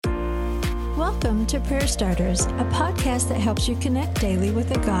Welcome to Prayer Starters, a podcast that helps you connect daily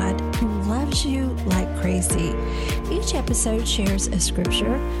with a God who loves you like crazy. Each episode shares a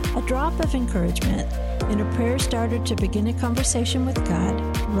scripture, a drop of encouragement, and a prayer starter to begin a conversation with God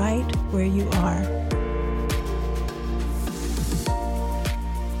right where you are.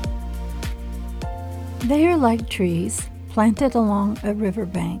 They are like trees planted along a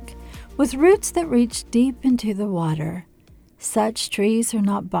riverbank, with roots that reach deep into the water. Such trees are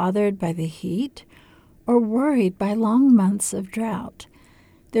not bothered by the heat or worried by long months of drought.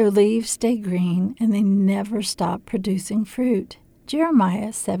 Their leaves stay green and they never stop producing fruit.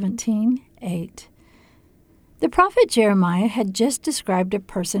 Jeremiah 17:8. The prophet Jeremiah had just described a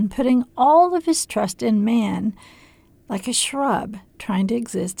person putting all of his trust in man, like a shrub trying to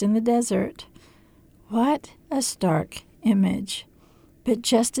exist in the desert. What a stark image! But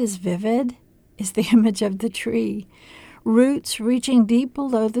just as vivid is the image of the tree. Roots reaching deep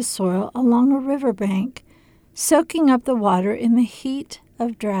below the soil along a riverbank, soaking up the water in the heat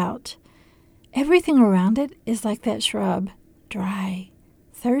of drought. Everything around it is like that shrub, dry,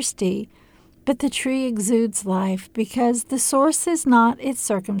 thirsty, but the tree exudes life because the source is not its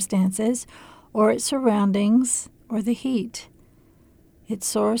circumstances or its surroundings or the heat. Its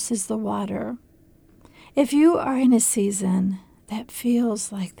source is the water. If you are in a season that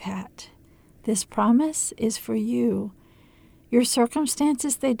feels like that, this promise is for you. Your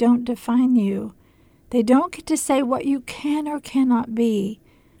circumstances, they don't define you. They don't get to say what you can or cannot be,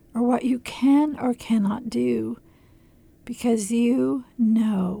 or what you can or cannot do, because you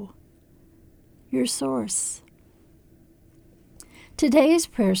know your source. Today's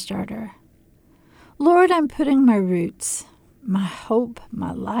prayer starter. Lord, I'm putting my roots, my hope,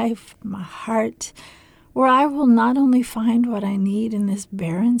 my life, my heart, where I will not only find what I need in this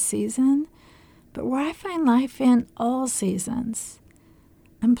barren season, but where I find life in all seasons.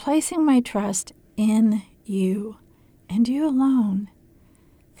 I'm placing my trust in you and you alone.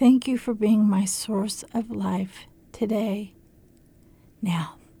 Thank you for being my source of life today.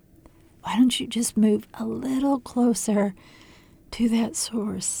 Now, why don't you just move a little closer to that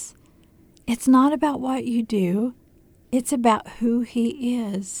source? It's not about what you do. It's about who He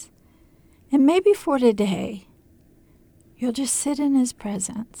is. And maybe for today, you'll just sit in His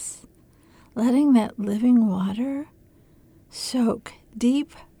presence, letting that living water soak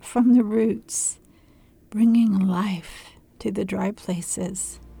deep from the roots, bringing life to the dry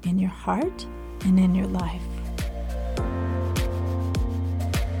places in your heart and in your life.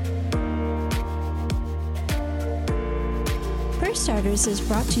 Prayer Starters is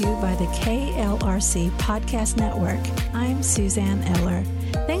brought to you by the KLRC Podcast Network. I'm Suzanne Eller.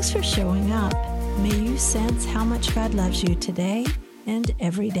 Thanks for showing up. May you sense how much God loves you today and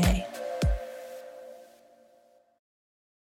every day.